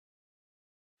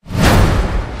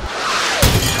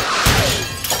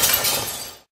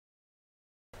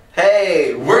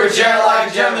Hey, we're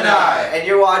Jetlag Gemini, and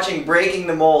you're watching Breaking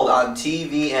the Mold on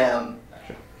TVM.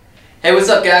 Hey, what's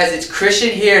up guys? It's Christian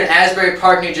here in Asbury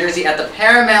Park, New Jersey at the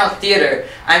Paramount Theater.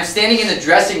 I'm standing in the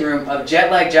dressing room of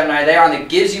Jetlag Gemini. They are on the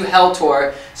Gives You Hell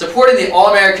tour, supporting the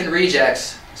All-American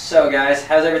Rejects. So guys,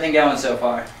 how's everything going so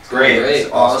far? Great.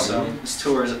 It's Awesome. This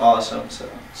tour is awesome.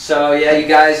 So yeah, you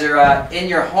guys are in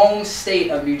your home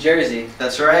state of New Jersey.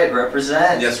 That's right,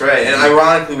 represent. That's right, and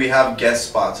ironically we have guest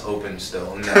spots open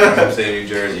still in the home state of New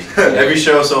Jersey. Every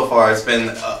show so far, it's been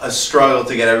a struggle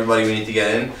to get everybody we need to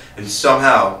get in, and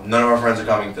somehow none of our friends are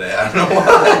coming today. I don't know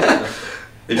why.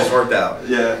 It just worked out.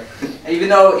 Yeah. Even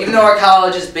though our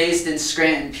college is based in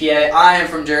Scranton, PA, I am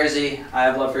from Jersey. I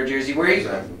have love for Jersey. Where are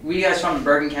you guys from?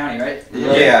 Bergen County, right?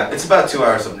 Yeah, it's about 2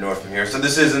 hours up north from here. So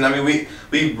this isn't. I mean,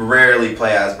 we rarely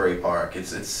play Asbury Park.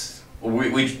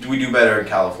 We do better in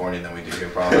California than we do here,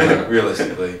 probably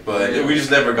realistically. But we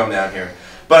just never come down here.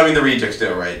 But I mean, the Rejects do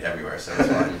it right everywhere, so it's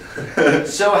fine.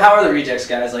 So how are the Rejects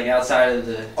guys? Like outside of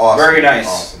the Awesome. Very nice.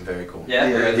 Awesome. Very cool. yeah.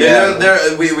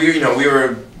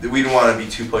 We didn't want to be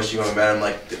too pushy when we met them,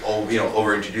 like,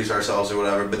 over introduce ourselves or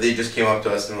whatever. But they just came up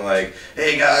to us and were like,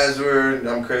 "Hey guys,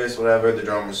 I'm Chris, whatever." The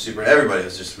drummer was super. Everybody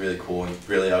was just really cool and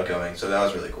really outgoing. So that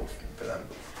was really cool for them.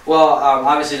 Well,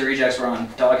 obviously the Rejects were on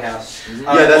Doghouse.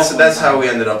 Yeah, that's how we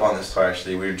ended up on this tour.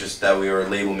 Actually, we were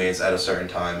label mates at a certain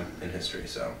time in history.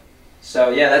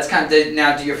 So yeah, that's kind of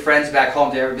now. Do your friends back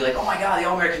home? Do they ever be like, "Oh my God, the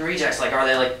All American Rejects"? Like, are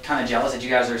they like kind of jealous that you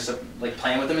guys are like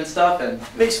playing with them and stuff? And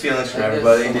Mixed feelings from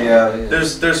everybody. Yeah.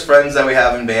 There's friends that we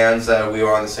have in bands that we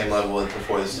were on the same level with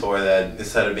before this tour that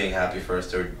instead of being happy for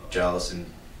us, they were jealous and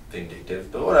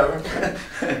vindictive. But whatever.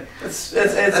 It's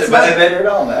That's not better at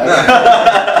all, man.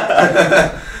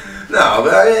 No,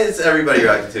 but I mean, it's everybody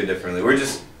reacting to it differently. We're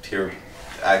just here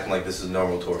acting like this is a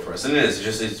normal tour for us, and it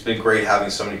is. It's been great having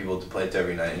so many people to play to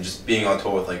every night, and just being on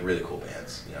tour with like really cool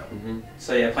bands.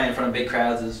 So yeah, playing in front of big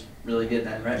crowds is really good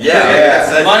then, right?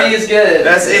 Yeah. Money is good.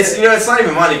 It's not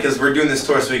even money because we're doing this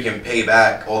tour so we can pay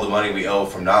back all the money we owe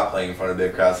from not playing in front of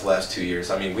big crowds the last 2 years.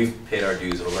 I mean, we've paid our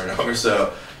dues over and over,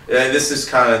 so this is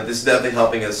definitely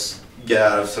helping us get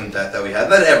out of some debt that we had.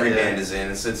 That every band is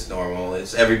in. It's normal.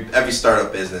 It's every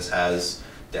startup business has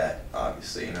debt,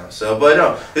 obviously, So, but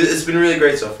no, it's been really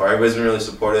great so far. Everybody's been really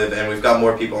supportive, and we've got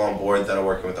more people on board that are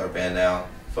working with our band now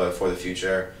for the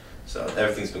future. So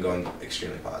everything's been going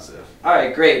extremely positive. All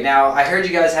right, great. Now I heard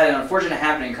you guys had an unfortunate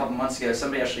happening a couple months ago.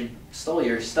 Somebody actually stole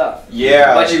your stuff.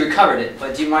 Yeah. But you recovered it.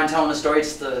 But do you mind telling the story?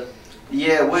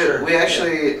 Yeah, we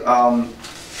actually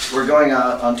we're going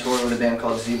out on tour with a band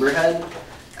called Zebrahead.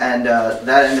 And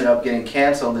that ended up getting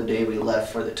canceled the day we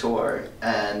left for the tour,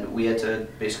 and we had to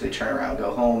basically turn around,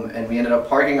 go home, and we ended up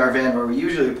parking our van where we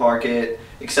usually park it,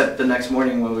 except the next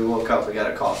morning when we woke up we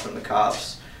got a call from the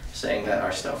cops saying that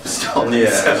our stuff was stolen.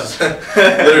 Yeah, So.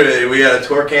 literally, we had a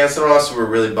tour canceled on us, so we're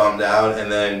really bummed out,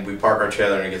 and then we park our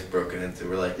trailer and it gets broken into.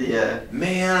 We're like, yeah,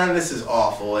 man, this is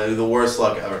awful, and the worst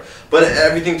luck ever. But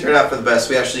everything turned out for the best.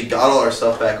 We actually got all our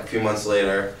stuff back a few months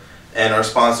later. And our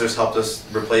sponsors helped us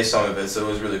replace some of it, so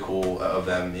it was really cool of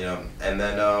them, And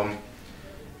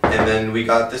then we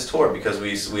got this tour because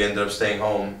we ended up staying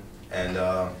home and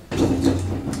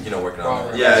working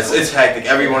on it. Yeah, it's hectic.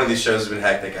 Every one of these shows has been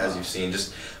hectic, as you've seen.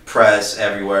 Just press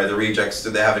everywhere. The Rejects,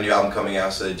 they have a new album coming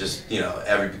out, so they just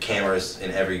every camera's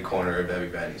in every corner of every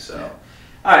venue. So.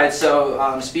 All right.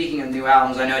 So speaking of new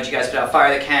albums, I know that you guys put out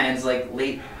Fire the Cannons like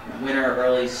late winter,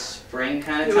 early spring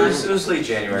kind of time. It was late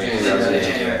January.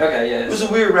 January. Okay, yeah. It was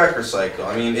a weird record cycle.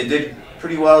 I mean, it did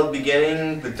pretty well at the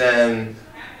beginning, but then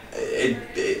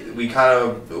we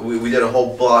did a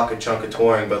whole chunk of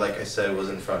touring, but like I said, it was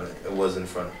in front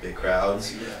of big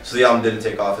crowds. Yeah. So the album didn't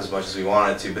take off as much as we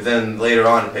wanted to. But then later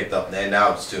on, it picked up, and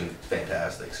now it's doing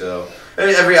fantastic. So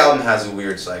every album has a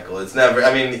weird cycle. It's never.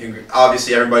 I mean,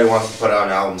 obviously everybody wants to put out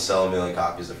an album and sell 1 million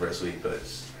copies the first week, but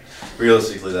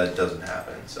realistically, that doesn't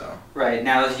happen. So. Right.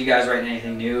 Now, are you guys writing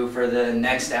anything new for the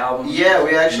next album? Yeah,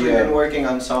 we actually been working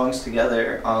on songs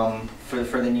together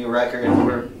for the new record.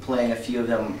 We're playing a few of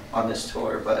them on this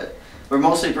tour, but we're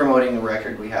mostly promoting the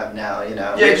record we have now.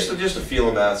 Yeah, just to feel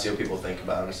them out, see what people think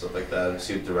about it and stuff like that, and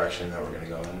see what direction that we're gonna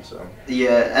go in. So.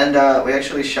 Yeah, and we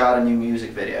actually shot a new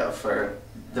music video for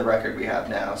the record we have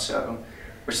now. So.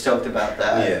 We're stoked about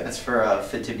that. Yeah. It's for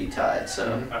Fit to Be Tied. So.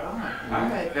 Mm-hmm. All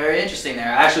right, very interesting there.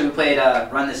 Actually, we played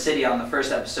Run the City on the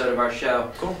first episode of our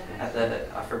show. Cool.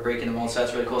 For Breaking the Mold, so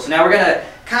that's really cool. So now we're gonna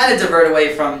kind of divert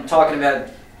away from talking about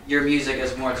your music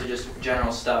as more to just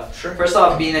general stuff. Sure. First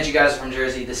off, being that you guys are from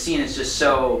Jersey, the scene is just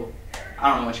so, I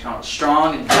don't know what you call it,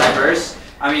 strong and diverse.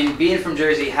 I mean, being from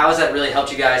Jersey, how has that really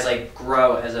helped you guys like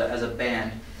grow as a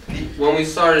band? When we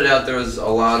started out, there was a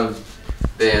lot of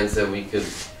bands that we could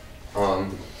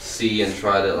see and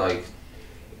try to like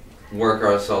work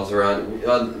ourselves around.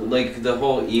 Like the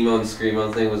whole emo and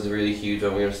screamo thing was really huge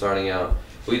when we were starting out.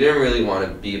 We didn't really want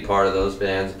to be a part of those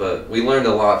bands, but we learned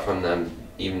a lot from them,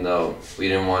 even though we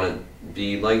didn't want to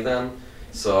be like them.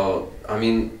 So I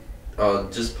mean,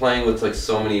 just playing with like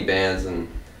so many bands, and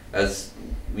as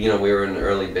you know, we were an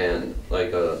early band,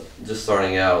 like just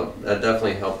starting out. That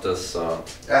definitely helped us.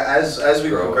 As we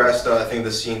grow. progressed, I think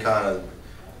the scene kind of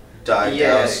died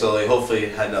down slowly. Hopefully,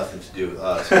 it had nothing to do with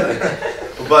us.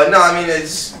 But no, I mean,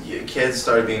 it's kids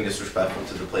started being disrespectful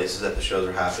to the places that the shows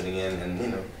were happening in, and you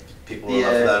know, people were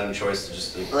left without any choice to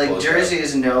just like Jersey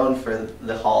is known for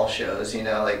the hall shows, you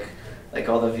know, like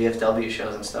all the VFW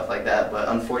shows and stuff like that. But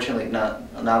unfortunately, not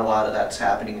a lot of that's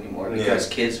happening anymore because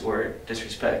kids were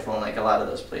disrespectful, and like a lot of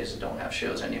those places don't have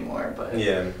shows anymore. But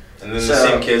yeah, and then the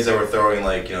same kids that were throwing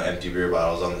like, you know, empty beer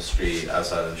bottles on the street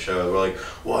outside of the show were like,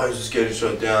 "Why is this getting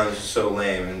shut down? This is so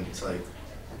lame." And it's like,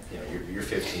 you know, you're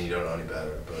 15, you don't know any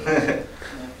better, but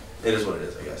it is what it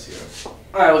is, I guess. You know.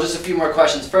 All right, well, just a few more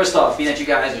questions. First off, being that you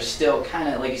guys are still kind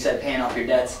of, like you said, paying off your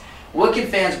debts, what can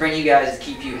fans bring you guys to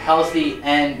keep you healthy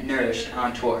and nourished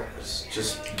on tour?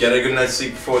 Just get a good night's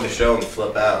sleep before the show and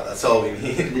flip out. That's all we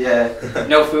need. Yeah.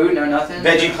 No food, no nothing?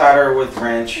 Veggie platter with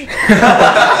ranch.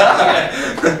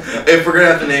 If we're gonna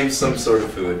have to name some sort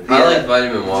of food. I like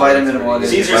vitamin water. Vitamin water.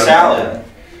 Caesar salad.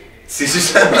 Caesar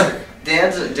salad.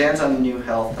 Dan's on the new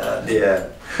health. Yeah.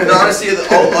 No, honestly,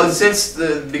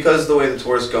 because of the way the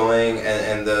tour's going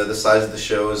and the size of the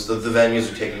shows, the venues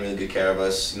are taking really good care of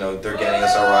us. You know, they're getting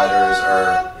us our riders,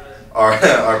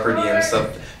 our per diem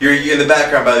stuff. You're in the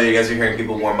background, by the way, you guys are hearing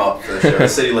people warm up for the show. The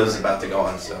City Lives is about to go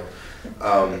on, so.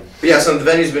 But yeah, so the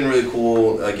venue's been really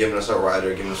cool, giving us our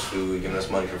rider, giving us food, giving us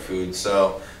money for food.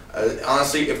 So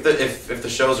honestly, if the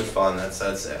shows are fun,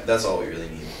 that's all we really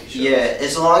need. Yeah,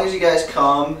 as long as you guys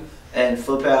come and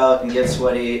flip out and get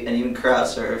sweaty and even crowd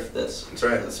surf, that's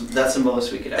right. That's the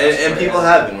most we could ask. And people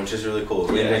have been, which is really cool.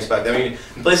 We didn't expect. I mean,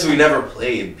 in places we never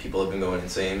played, people have been going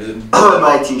insane.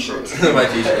 My t-shirts. My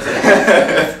t-shirts.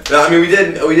 No, I mean we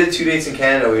did 2 dates in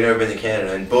Canada. We've never been to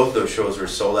Canada, and both those shows were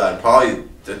sold out. And probably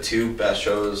the 2 best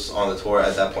shows on the tour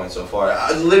at that point so far.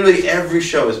 Literally every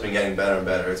show has been getting better and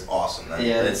better. It's awesome.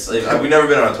 We've never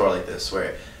been on a tour like this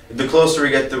where. The closer we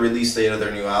get the release date of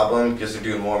their new album, because they're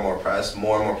doing more and more press,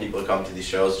 more and more people are coming to these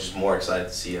shows, just more excited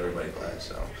to see everybody play.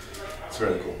 So it's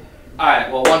really cool. All right,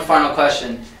 well, one final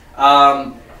question.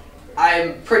 I'm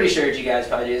pretty sure you guys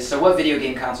probably do this. So what video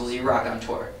game consoles do you rock on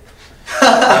tour?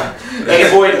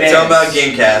 Game Boy Advance. Tell them about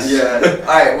Gamecast. Yeah.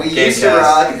 Alright, we used to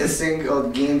rock this thing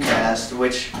called Gamecast,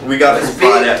 which we got this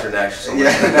Pod after next.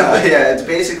 It's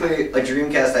basically a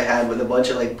Dreamcast I had with a bunch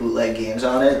of like bootleg games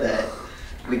on it that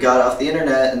we got off the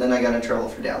internet, and then I got in trouble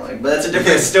for downloading. But that's a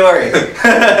different story.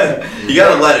 He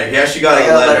got a letter. He actually got a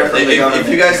letter from the government.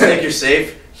 If you guys think you're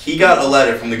safe, he got a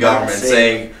letter from the government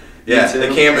saying, "Yeah, the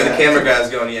camera guy's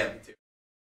going, yeah."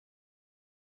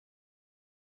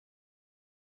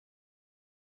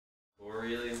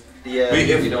 Really? Yeah.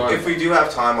 If we do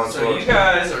have time on So tour. you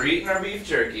guys are eating our beef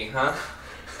jerky, huh?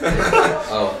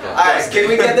 Oh, God. Alright, can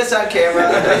we get this on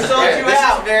camera? They sold you This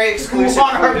out. is very exclusive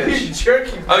footage.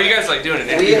 jerky. Oh, you guys like doing it?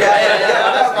 Bring it.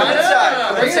 Come on.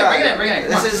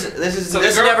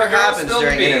 This never happens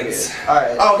during interviews.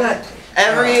 Alright. Oh, God.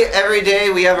 Every day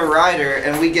we have a rider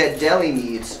and we get deli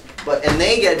meats, and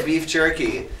they get beef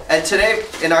jerky. And today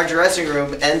in our dressing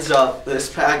room ends up this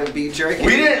pack of beef jerky.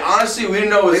 We didn't know it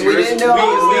was We yours. didn't know. We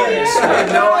had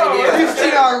no idea. We've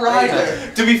seen our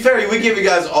rider. To be fair, we give you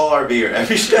guys all our beer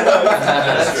every show.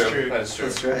 That's true. That's true.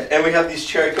 That's right. And we have these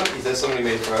cherry cookies that somebody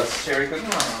made for us. Cherry cookie.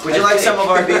 Would you like some of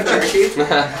our beef jerky?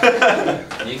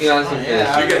 You can honestly finish.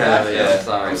 Yeah, You can have it. Yeah,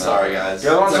 I'm sorry, guys.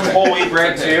 You want some whole wheat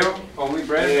bread too? Whole wheat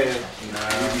bread?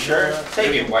 You sure?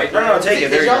 Take it. White No, take it.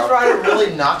 There Did you y'all go. rider really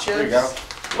nachos? There you go.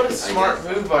 What a smart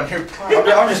move on your part.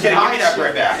 I'm just kidding. Give me that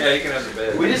bread back. Yeah, you can have the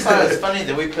bed. We just thought it was funny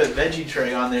that we put veggie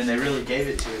tray on there and they really gave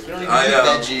it to us. We don't even I eat know.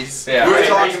 veggies. Yeah. We were Right,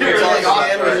 talking. we were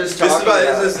talking-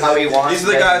 This is how he wants. These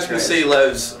are the guys from City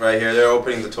Lives right here. They're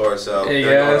opening the tour, so Hey,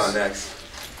 they're going guys. on next.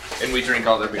 And we drink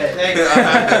all their beer. Hey,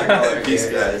 thanks. Peace,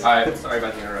 guys. Alright, sorry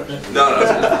about the interruption.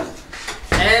 No.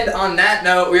 And on that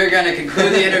note, we're going to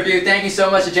conclude the interview. Thank you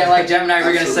so much to Jet Lag Gemini.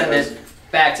 We're going to send it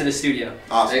back to the studio.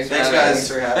 Awesome. Thanks for Thanks, having guys. Thanks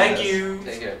for having Thank us. you.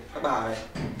 Take care.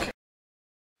 Bye-bye.